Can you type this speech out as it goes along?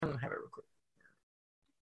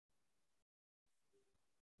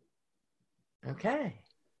Okay.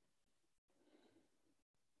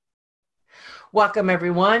 Welcome,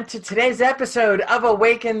 everyone, to today's episode of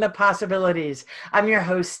Awaken the Possibilities. I'm your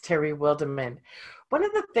host, Terry Wilderman. One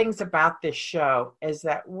of the things about this show is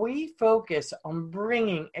that we focus on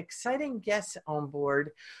bringing exciting guests on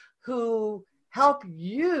board who help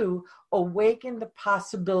you awaken the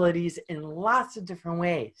possibilities in lots of different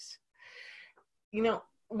ways. You know,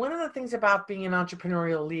 one of the things about being an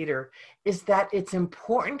entrepreneurial leader is that it's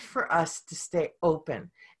important for us to stay open.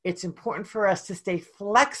 It's important for us to stay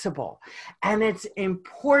flexible. And it's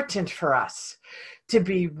important for us to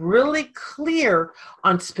be really clear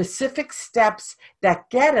on specific steps that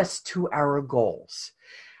get us to our goals.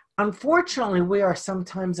 Unfortunately, we are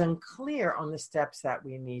sometimes unclear on the steps that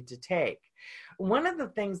we need to take. One of the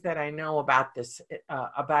things that I know about this,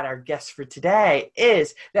 about our guest for today,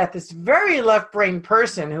 is that this very left-brain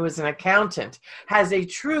person who is an accountant has a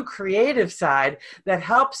true creative side that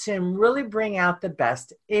helps him really bring out the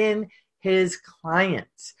best in his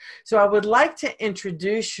clients. So I would like to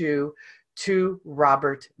introduce you to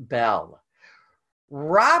Robert Bell.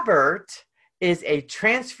 Robert is a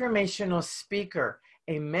transformational speaker,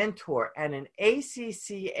 a mentor, and an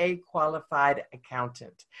ACCA qualified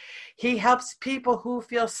accountant. He helps people who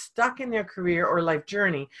feel stuck in their career or life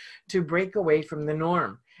journey to break away from the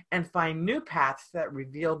norm and find new paths that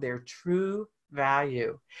reveal their true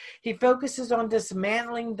value. He focuses on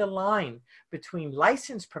dismantling the line between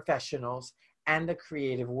licensed professionals and the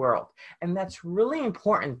creative world. And that's really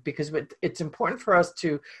important because it's important for us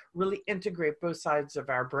to really integrate both sides of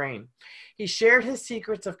our brain. He shared his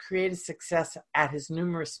secrets of creative success at his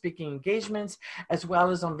numerous speaking engagements, as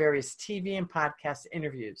well as on various TV and podcast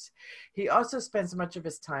interviews. He also spends much of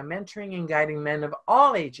his time mentoring and guiding men of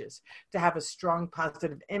all ages to have a strong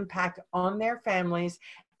positive impact on their families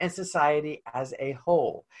and society as a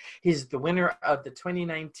whole. He's the winner of the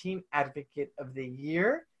 2019 Advocate of the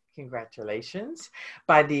Year. Congratulations,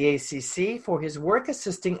 by the ACC for his work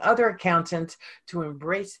assisting other accountants to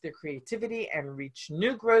embrace their creativity and reach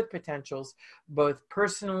new growth potentials, both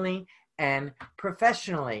personally and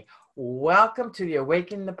professionally. Welcome to the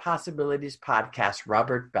Awaken the Possibilities podcast,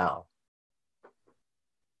 Robert Bell.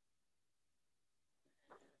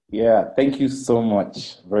 Yeah, thank you so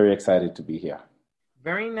much. Very excited to be here.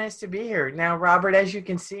 Very nice to be here. Now, Robert, as you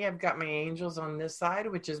can see, I've got my angels on this side,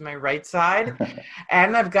 which is my right side,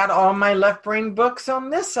 and I've got all my left brain books on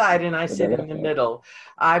this side, and I sit in the middle.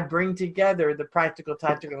 I bring together the practical,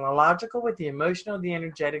 tactical, and the logical with the emotional, the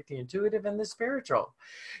energetic, the intuitive, and the spiritual.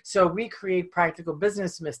 So we create practical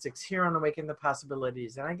business mystics here on Awaken the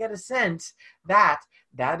Possibilities, and I get a sense that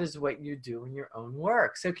that is what you do in your own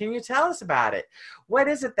work. So can you tell us about it? What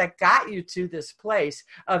is it that got you to this place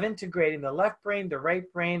of integrating the left brain, the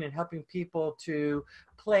right brain, and helping people to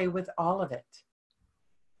play with all of it?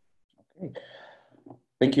 Okay.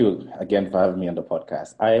 Thank you again for having me on the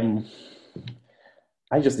podcast.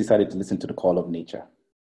 I just decided to listen to the call of nature.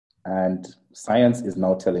 And science is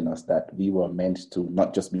now telling us that we were meant to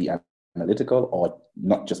not just be analytical or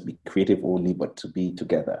not just be creative only, but to be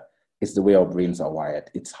together. It's the way our brains are wired.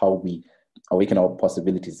 It's how we awaken our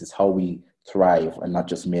possibilities. It's how we thrive and not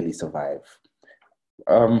just merely survive.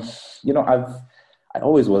 I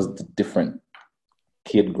always was the different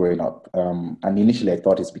kid growing up. And initially I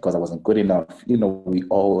thought it's because I wasn't good enough. We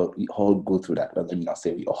all go through that. Let me not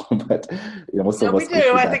say we all, but most of us. We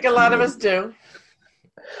do. I think a lot of us do.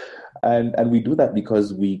 And we do that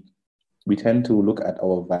because we tend to look at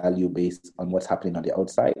our value based on what's happening on the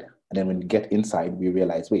outside. And then when we get inside, we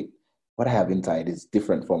realize, wait, what I have inside is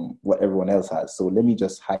different from what everyone else has. So let me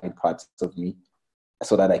just hide parts of me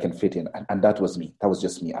so that I can fit in. And that was me. That was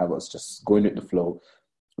just me. I was just going with the flow,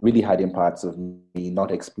 really hiding parts of me,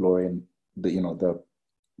 not exploring the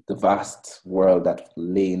vast world that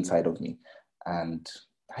lay inside of me. And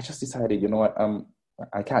I just decided, you know what,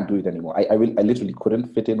 I can't do it anymore. I literally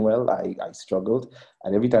couldn't fit in well. I struggled.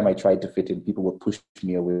 And every time I tried to fit in, people would push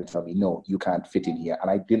me away and tell me, no, you can't fit in here. And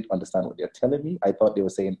I didn't understand what they're telling me. I thought they were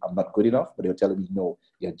saying I'm not good enough, but they were telling me, no,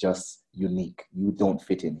 you're just unique. You don't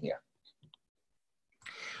fit in here.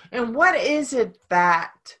 And what is it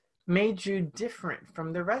that made you different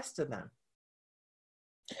from the rest of them?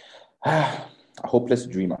 A hopeless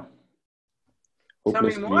dreamer. Tell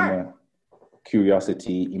me more.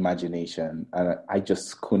 Curiosity, imagination, and I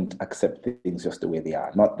just couldn't accept things just the way they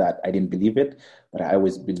are. Not that I didn't believe it, but I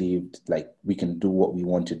always believed like we can do what we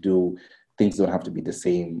want to do. Things don't have to be the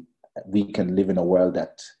same. We can live in a world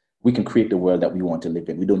that we can create the world that we want to live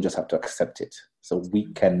in. We don't just have to accept it. So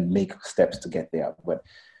we can make steps to get there. But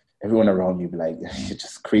everyone around you be like, you're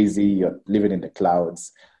just crazy. You're living in the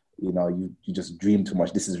clouds. you just dream too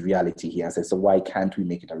much. This is reality here. I said, so why can't we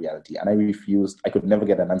make it a reality? And I refused. I could never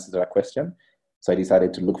get an answer to that question. So I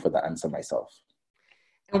decided to look for the answer myself.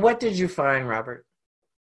 And what did you find, Robert?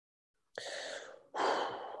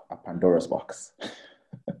 A Pandora's box.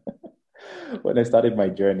 When I started my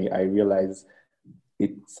journey, I realized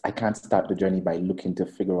I can't start the journey by looking to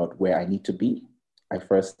figure out where I need to be. I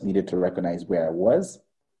first needed to recognize where I was,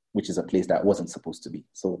 which is a place that I wasn't supposed to be.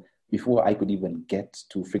 So before I could even get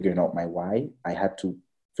to figuring out my why, I had to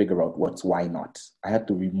figure out what's why not. I had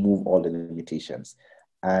to remove all the limitations.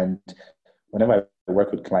 And whenever I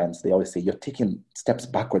work with clients, they always say, you're taking steps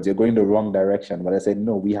backwards, you're going the wrong direction. But I said,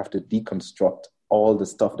 no, we have to deconstruct all the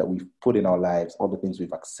stuff that we've put in our lives, all the things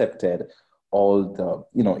we've accepted, all the,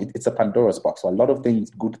 it's a Pandora's box. So a lot of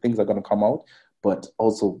things, good things are going to come out, but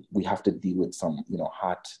also we have to deal with some,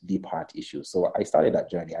 deep heart issues. So I started that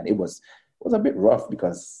journey, and it was a bit rough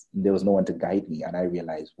because there was no one to guide me. And I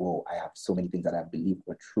realized, whoa, I have so many things that I believed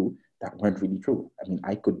were true that weren't really true. I mean,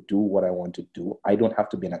 I could do what I want to do. I don't have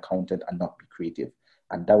to be an accountant and not be creative.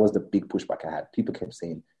 And that was the big pushback I had. People kept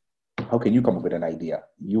saying, how can you come up with an idea?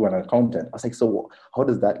 You are an accountant. I was like, so how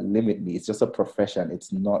does that limit me? It's just a profession.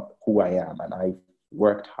 It's not who I am. And I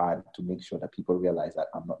worked hard to make sure that people realize that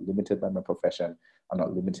I'm not limited by my profession. I'm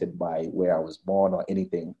not limited by where I was born or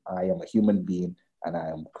anything. I am a human being, and I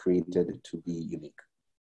am created to be unique.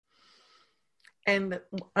 And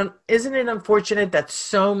isn't it unfortunate that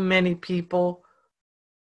so many people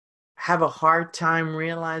have a hard time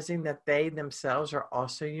realizing that they themselves are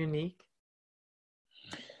also unique?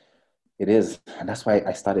 It is. And that's why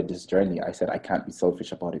I started this journey. I said, I can't be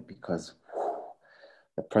selfish about it, because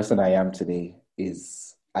the person I am today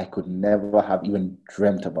I could never have even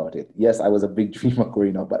dreamt about it. Yes, I was a big dreamer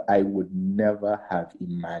growing up, but I would never have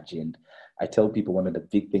imagined. I tell people one of the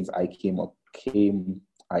big things I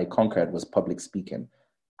conquered was public speaking.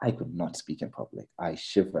 I could not speak in public. I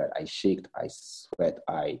shivered, I shaked, I sweat,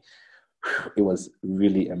 it was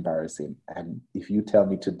really embarrassing. And if you tell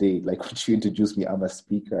me today, like when you introduced me, I'm a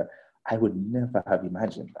speaker, I would never have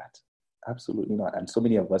imagined that. Absolutely not. And so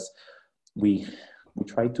many of us, we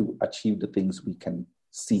try to achieve the things we can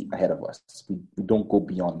see ahead of us. We don't go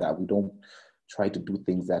beyond that. We don't try to do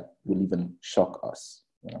things that will even shock us,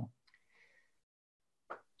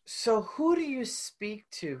 So who do you speak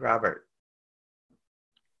to, Robert?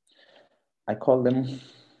 I call them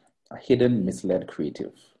a hidden, misled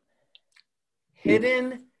creative.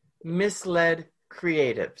 Hidden, misled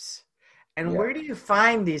creatives. And where do you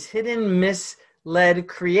find these hidden, misled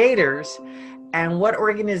creators, and what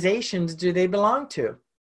organizations do they belong to?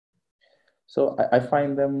 So I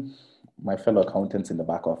find them, my fellow accountants in the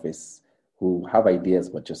back office who have ideas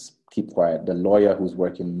but just keep quiet. The lawyer who's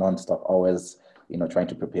working nonstop hours, trying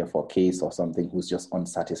to prepare for a case or something, who's just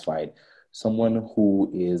unsatisfied. Someone who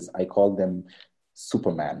is, I call them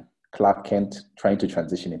Superman, Clark Kent trying to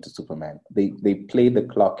transition into Superman. They play the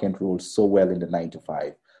Clark Kent role so well in the 9 to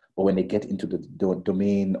 5. But when they get into the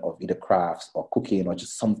domain of either crafts or cooking or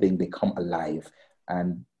just something, they come alive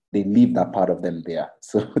and they leave that part of them there.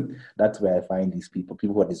 So that's where I find these people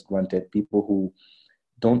who are disgruntled, people who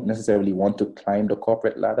don't necessarily want to climb the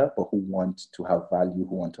corporate ladder, but who want to have value,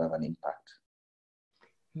 who want to have an impact.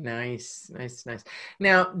 Nice.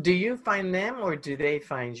 Now, do you find them or do they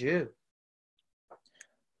find you?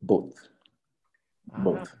 Both.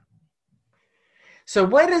 Both. So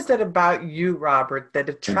what is it about you, Robert, that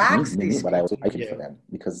attracts these people? But I was looking for them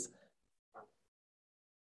because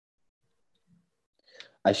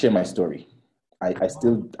I share my story.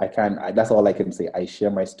 That's all I can say. I share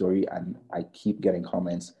my story and I keep getting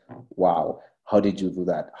comments. Wow, how did you do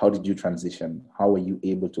that? How did you transition? How were you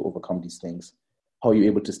able to overcome these things? How are you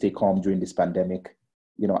able to stay calm during this pandemic?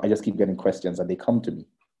 I just keep getting questions and they come to me.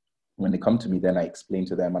 When they come to me, then I explain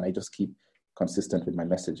to them and I just keep consistent with my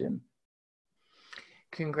messaging.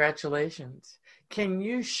 Congratulations. Can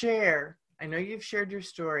you share, I know you've shared your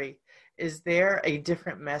story, is there a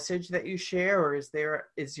different message that you share, or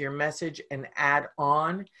is your message an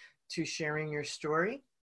add-on to sharing your story?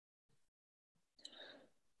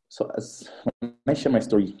 So when I share my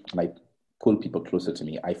story and I pull people closer to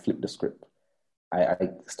me, I flip the script. I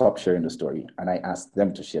stop sharing the story and I ask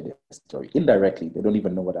them to share their story. Indirectly, they don't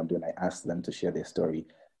even know what I'm doing. I ask them to share their story.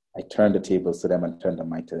 I turn the tables to them and turn the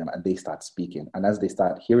mic to them and they start speaking. And as they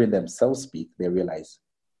start hearing themselves speak, they realize,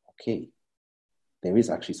 okay, there is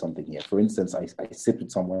actually something here. For instance, I sit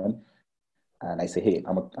with someone and I say, hey,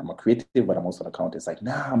 I'm a creative, but I'm also an accountant. It's like,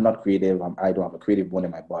 nah, I'm not creative. I don't have a creative bone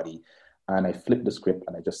in my body. And I flip the script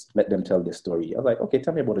and I just let them tell their story. I was like, okay,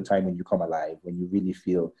 tell me about a time when you come alive, when you really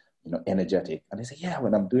feel, energetic. And they say, yeah,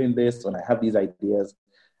 when I'm doing this, when I have these ideas.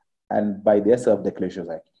 And by their self-declaration,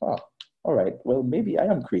 like, oh, all right, well, maybe I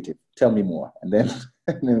am creative. Tell me more. And then,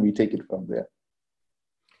 and then we take it from there.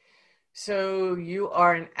 So you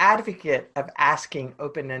are an advocate of asking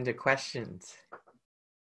open-ended questions.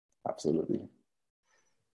 Absolutely.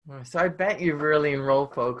 So I bet you really enroll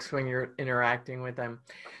folks when you're interacting with them.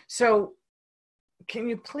 So can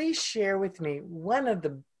you please share with me one of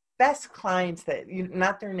the best clients that you,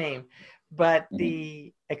 not their name, but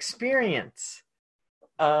the experience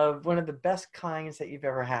of one of the best clients that you've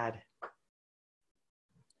ever had?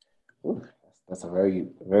 Ooh, that's a very,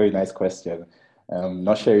 very nice question.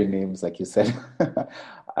 Not sharing names, like you said.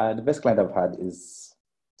 The best client I've had is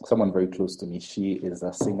someone very close to me. She is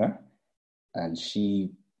a singer, and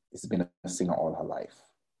she has been a singer all her life.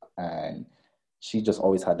 And she just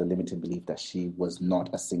always had the limiting belief that she was not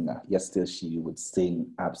a singer, yet still she would sing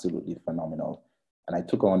absolutely phenomenal. And I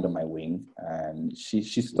took her under my wing, and she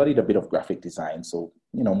studied a bit of graphic design, so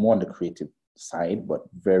more on the creative side, but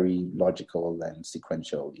very logical and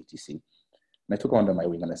sequential, etc. And I took her under my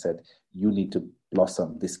wing and I said, you need to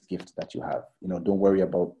blossom this gift that you have. Don't worry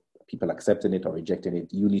about people accepting it or rejecting it.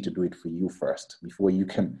 You need to do it for you first before you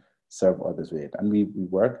can serve others with it. And we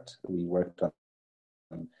worked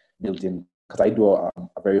on building, because I do a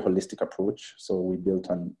very holistic approach. So we built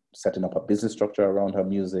on setting up a business structure around her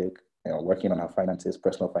music, working on her finances,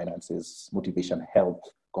 personal finances, motivation, health,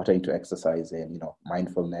 got her into exercising,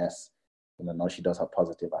 mindfulness. Now she does her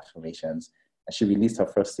positive affirmations. And she released her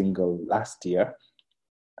first single last year.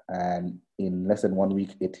 And in less than 1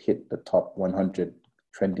 week, it hit the top 100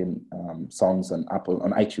 trending songs on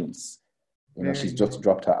iTunes. She's just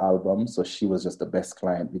dropped her album. So she was just the best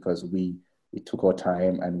client because we took our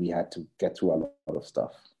time and we had to get through a lot of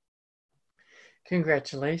stuff.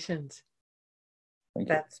 Congratulations. Thank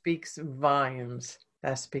you. That speaks volumes.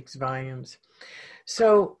 That speaks volumes.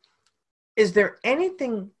 So is there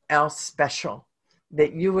anything else special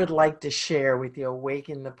that you would like to share with the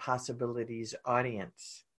Awaken the Possibilities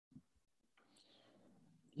audience?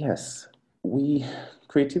 Yes.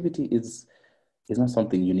 Creativity is not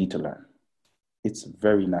something you need to learn. It's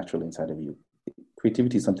very natural inside of you.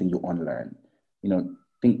 Creativity is something you unlearn.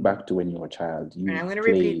 Think back to when you were a child. And I'm going to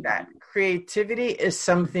repeat that. Creativity is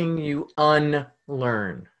something you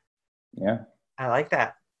unlearn. Yeah. I like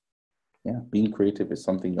that. Yeah. Being creative is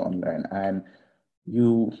something you unlearn. And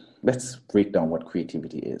let's break down what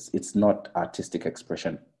creativity is. It's not artistic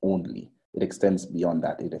expression only. It extends beyond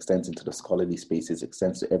that. It extends into the scholarly spaces, it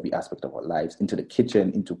extends to every aspect of our lives, into the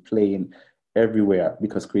kitchen, into playing, everywhere,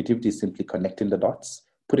 because creativity is simply connecting the dots,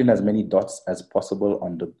 putting as many dots as possible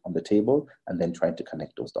on the table, and then trying to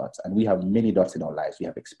connect those dots. And we have many dots in our lives. We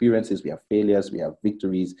have experiences, we have failures, we have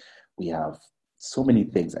victories, we have so many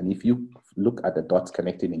things. And if you look at the dots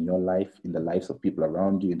connected in your life, in the lives of people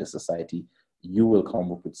around you, in the society, you will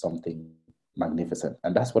come up with something magnificent.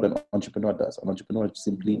 And that's what an entrepreneur does. An entrepreneur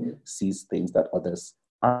simply sees things that others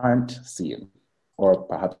aren't seeing, or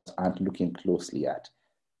perhaps aren't looking closely at.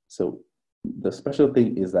 So the special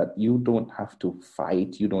thing is that you don't have to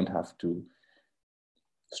fight, you don't have to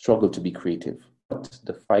struggle to be creative. What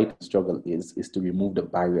the fight and struggle is to remove the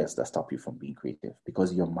barriers that stop you from being creative,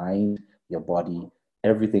 because your mind, your body,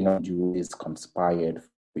 everything around you is conspired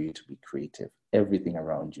for you to be creative. Everything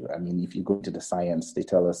around you. I mean, if you go into the science, they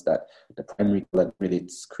tell us that the primary color that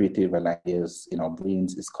relates creative and ideas in our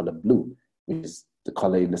brains is color blue, which is the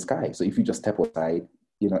color in the sky. So if you just step outside,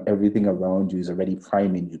 everything around you is already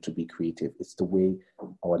priming you to be creative. It's the way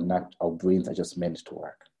our brains are just meant to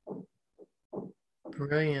work.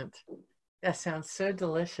 Brilliant. That sounds so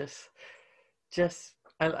delicious.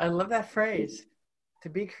 I love that phrase. To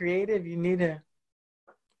be creative, you need to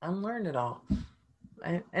unlearn it all.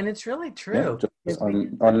 And it's really true. Yeah, just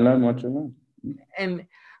unlearn what you know. And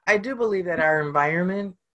I do believe that our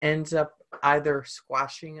environment ends up either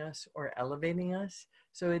squashing us or elevating us.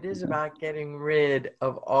 So it is about getting rid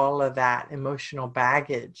of all of that emotional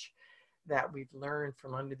baggage that we've learned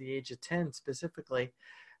from under the age of 10 specifically,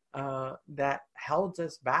 that held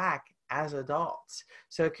us back as adults.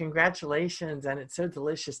 So congratulations. And it's so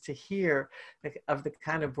delicious to hear of the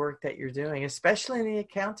kind of work that you're doing, especially in the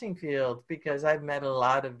accounting field, because I've met a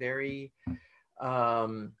lot of very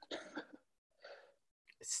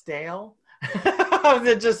stale,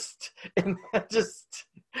 just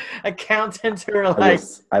accountants who are like,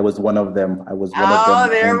 I was one of them. I was one of them. Oh,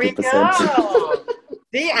 there 100%. We go.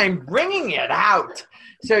 See, I'm bringing it out.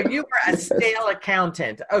 So you were a stale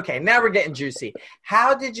accountant. Okay, now we're getting juicy.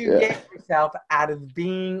 How did you get yourself out of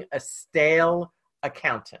being a stale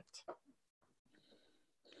accountant?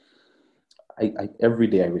 I every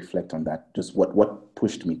day I reflect on that, just what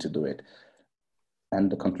pushed me to do it.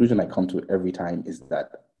 And the conclusion I come to every time is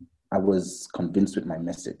that I was convinced with my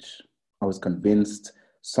message. I was convinced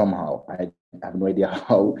somehow. I have no idea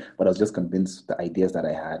how, but I was just convinced the ideas that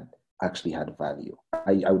I had actually had value.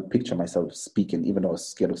 I would picture myself speaking, even though I was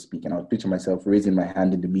scared of speaking. I would picture myself raising my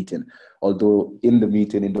hand in the meeting. Although in the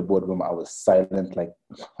meeting, in the boardroom, I was silent like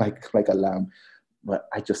a lamb. But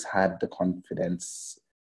I just had the confidence.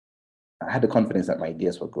 I had the confidence that my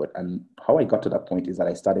ideas were good. And how I got to that point is that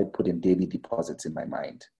I started putting daily deposits in my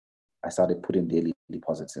mind. I started putting daily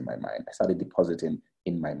deposits in my mind. I started depositing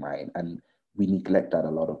in my mind. And we neglect that a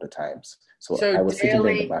lot of the times. So I was sitting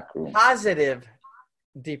there in the daily back room. positive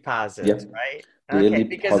deposits, Yep. right? Okay, Daily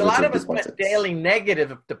because a lot positive of us put deposits. daily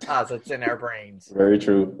negative deposits in our brains. Very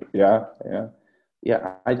true. Yeah, yeah.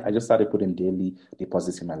 Yeah, I just started putting daily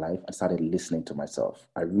deposits in my life. I started listening to myself.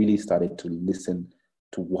 I really started to listen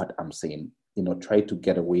to what I'm saying. Try to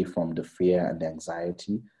get away from the fear and the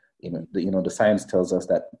anxiety. The science tells us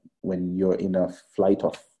that when you're in a flight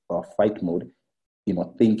or fight mode,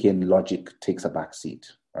 thinking logic takes a back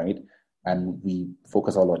seat, right? And we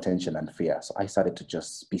focus all our attention on fear. So I started to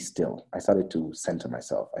just be still. I started to center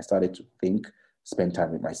myself. I started to think, spend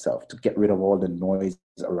time with myself, to get rid of all the noise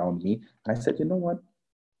around me. And I said, you know what?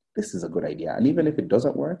 This is a good idea. And even if it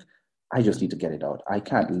doesn't work, I just need to get it out. I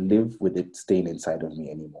can't live with it staying inside of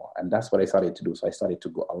me anymore. And that's what I started to do. So I started to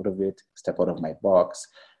go out of it, step out of my box.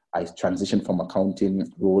 I transitioned from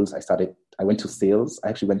accounting roles. I went to sales. I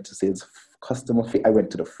actually went to sales, I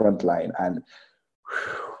went to the front line, and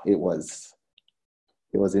it was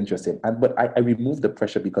interesting. But I removed the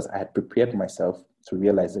pressure because I had prepared myself to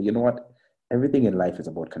realize that, you know what? Everything in life is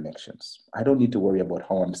about connections. I don't need to worry about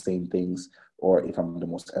how I'm saying things or if I'm the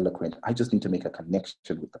most eloquent. I just need to make a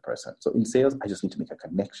connection with the person. So in sales, I just need to make a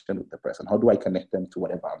connection with the person. How do I connect them to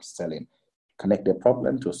whatever I'm selling? Connect their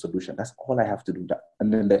problem to a solution. That's all I have to do.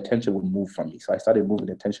 And then the attention would move from me. So I started moving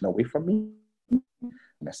the attention away from me.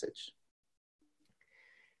 Message.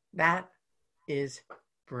 That is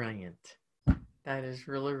brilliant. That is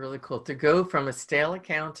really, really cool. To go from a stale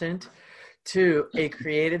accountant to a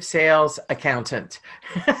creative sales accountant.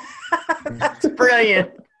 That's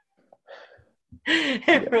brilliant.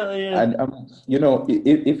 It really is. And,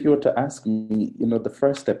 if you were to ask me, the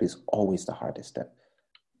first step is always the hardest step.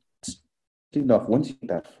 Enough, once you take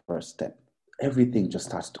that first step, everything just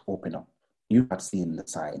starts to open up. You start seeing the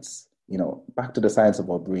signs. Back to the science of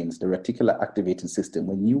our brains, the reticular activating system.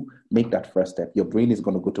 When you make that first step, your brain is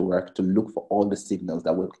going to go to work to look for all the signals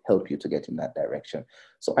that will help you to get in that direction.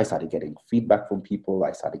 So I started getting feedback from people.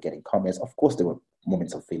 I started getting comments. Of course, there were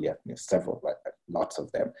moments of failure, several, lots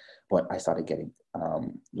of them. But I started getting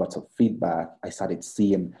lots of feedback. I started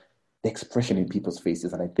seeing the expression in people's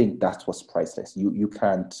faces. And I think that's what's priceless. You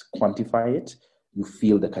can't quantify it. You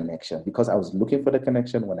feel the connection. Because I was looking for the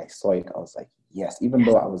connection, when I saw it, I was like, yes, even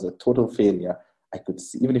though I was a total failure, I could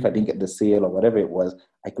see, even if I didn't get the sale or whatever it was,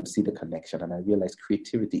 I could see the connection. And I realized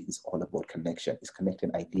creativity is all about connection. It's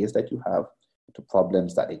connecting ideas that you have to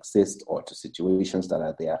problems that exist or to situations that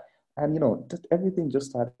are there. And, everything just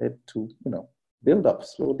started to, build up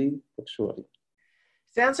slowly but surely.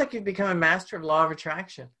 Sounds like you've become a master of law of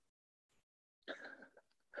attraction.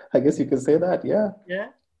 I guess you could say that, yeah. Yeah.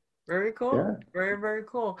 Very cool. Yeah. Very, very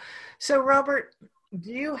cool. So, Robert,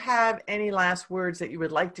 do you have any last words that you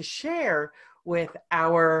would like to share with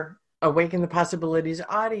our Awaken the Possibilities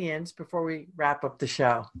audience before we wrap up the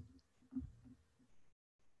show?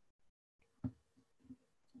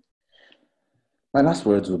 My last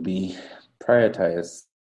words would be prioritize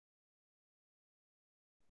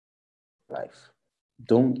life.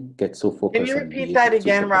 Don't get so focused. Can you repeat that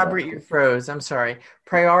again, Robert? You froze. I'm sorry.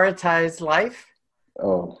 Prioritize life?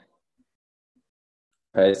 Oh.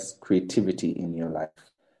 Prioritize creativity in your life.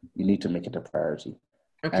 You need to make it a priority.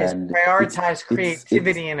 Okay, so prioritize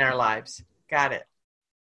creativity in our lives. Got it.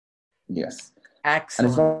 Yes. Excellent. And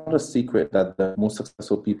it's not a secret that the most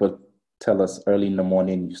successful people tell us early in the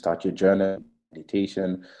morning, you start your journal,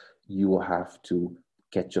 meditation, you have to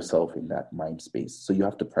get yourself in that mind space. So you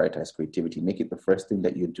have to prioritize creativity, make it the first thing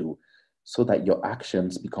that you do so that your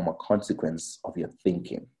actions become a consequence of your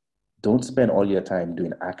thinking. Don't spend all your time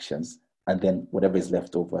doing actions and then whatever is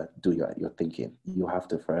left over, do your thinking. You have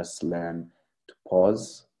to first learn to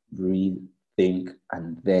pause, breathe, think,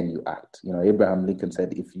 and then you act. Abraham Lincoln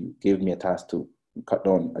said, if you gave me a task to cut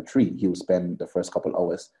down a tree, he would spend the first couple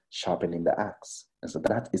hours sharpening the axe. And so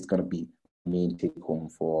that is going to be the main take home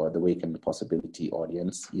for the Awaken the Possibility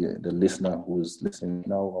audience. The listener who's listening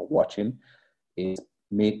now or watching is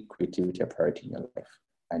make creativity a priority in your life,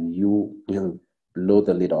 and you will blow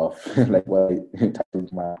the lid off, like what I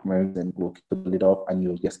titled my and blow the lid off, and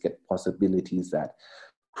you'll just get possibilities that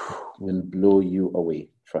will blow you away.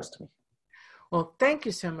 Trust me. Well, thank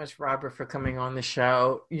you so much, Robert, for coming on the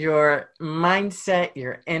show. Your mindset,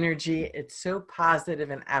 your energy, it's so positive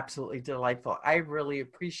and absolutely delightful. I really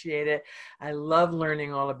appreciate it. I love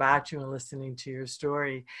learning all about you and listening to your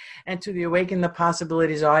story. And to the Awaken the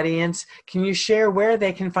Possibilities audience, can you share where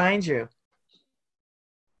they can find you?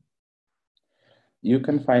 You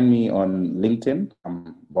can find me on LinkedIn.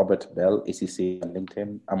 I'm Robert Bell, ACC on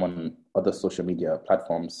LinkedIn. I'm on other social media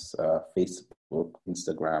platforms, Facebook,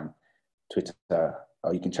 Instagram, Twitter.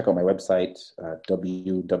 You can check out my website,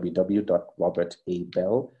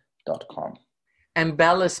 www.robertabell.com. And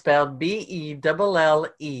Bell is spelled Belle,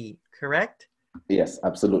 correct? Yes,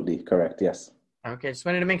 absolutely. Correct. Yes. Okay, just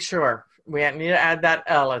wanted to make sure. We need to add that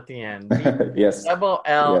L at the end. Yes. Double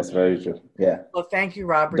L. Yes, very true. Yeah. Well, thank you,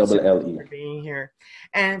 Robert, Double so LE. for being here.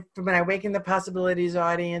 And for my Awaken the Possibilities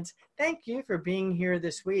audience, thank you for being here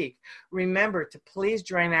this week. Remember to please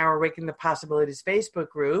join our Awaken the Possibilities Facebook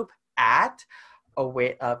group at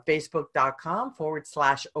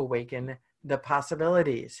facebook.com/Awaken the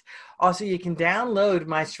Possibilities. Also, you can download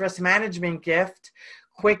my stress management gift,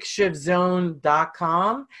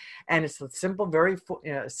 quickshiftzone.com, and it's a simple, very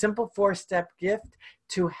simple 4-step gift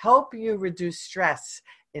to help you reduce stress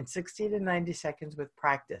in 60 to 90 seconds with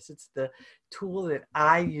practice. It's the tool that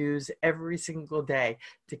I use every single day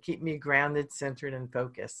to keep me grounded, centered, and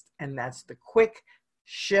focused. And that's the Quick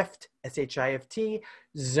Shift, SHIFT,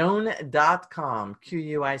 zone.com,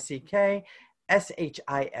 QUICK,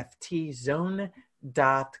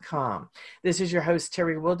 zone.com. This is your host,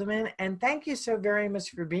 Terry Wilderman, and thank you so very much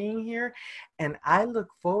for being here. And I look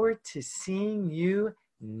forward to seeing you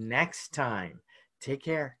next time. Take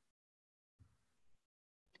care.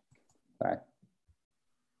 Bye.